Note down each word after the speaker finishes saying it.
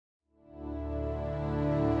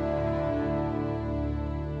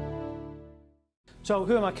So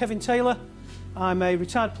who am I? Kevin Taylor. I'm a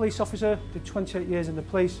retired police officer, did 28 years in the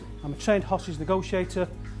police. I'm a trained hostage negotiator.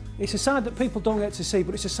 It's a side that people don't get to see,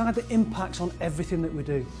 but it's a side that impacts on everything that we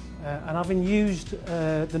do. And having used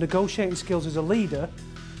the negotiating skills as a leader,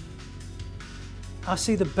 I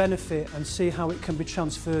see the benefit and see how it can be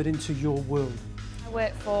transferred into your world. I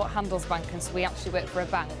work for Handelsbanken, so we actually work for a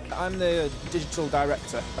bank. I'm the digital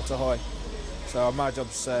director at Ahoy, so my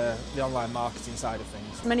job's the online marketing side of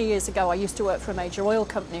things. Many years ago I used to work for a major oil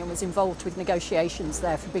company and was involved with negotiations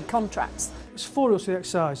there for big contracts. It's 4 rules to the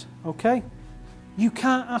exercise, okay? You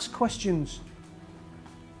can't ask questions.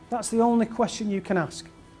 That's the only question you can ask.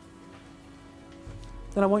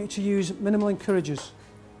 Then I want you to use minimal encouragers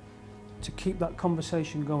to keep that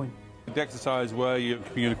conversation going. The exercise where you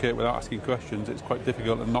communicate without asking questions, it's quite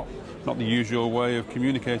difficult and not the usual way of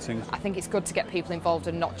communicating. I think it's good to get people involved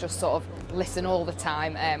and not just sort of listen all the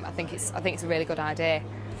time. I think it's a really good idea.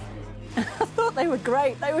 I thought they were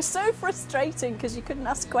great. They were so frustrating because you couldn't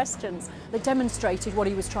ask questions. They demonstrated what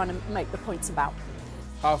he was trying to make the points about.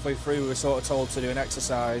 Halfway through we were sort of told to do an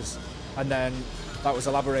exercise, and then that was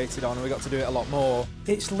elaborated on and we got to do it a lot more.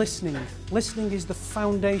 It's listening. Listening is the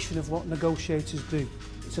foundation of what negotiators do.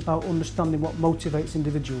 It's about understanding what motivates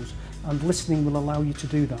individuals, and listening will allow you to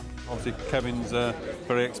do that. Obviously Kevin's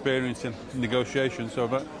very experienced in negotiation, so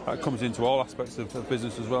that comes into all aspects of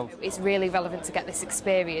business as well. It's really relevant to get this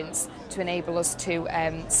experience to enable us to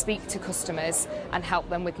speak to customers and help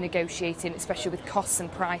them with negotiating, especially with costs and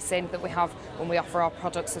pricing that we have when we offer our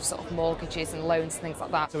products of sort of mortgages and loans and things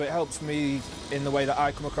like that. So it helps me in the way that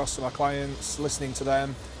I come across to my clients, listening to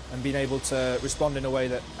them and being able to respond in a way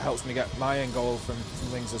that helps me get my end goal from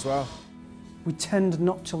things as well. We tend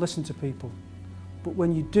not to listen to people, but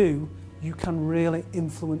when you do, you can really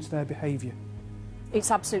influence their behaviour.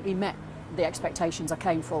 It's absolutely met the expectations I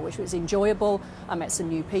came for, which was enjoyable. I met some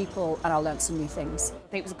new people and I learnt some new things. I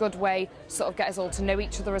think it was a good way to sort of get us all to know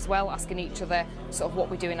each other as well, asking each other sort of what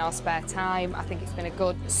we do in our spare time. I think it's been a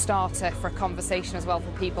good starter for a conversation as well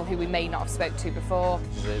for people who we may not have spoke to before.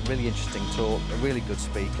 It was a really interesting talk, a really good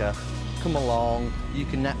speaker. Come along, you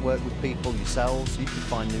can network with people yourselves, you can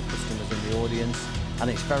find new customers in the audience, and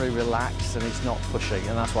it's very relaxed and it's not pushy,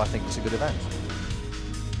 and that's why I think it's a good event.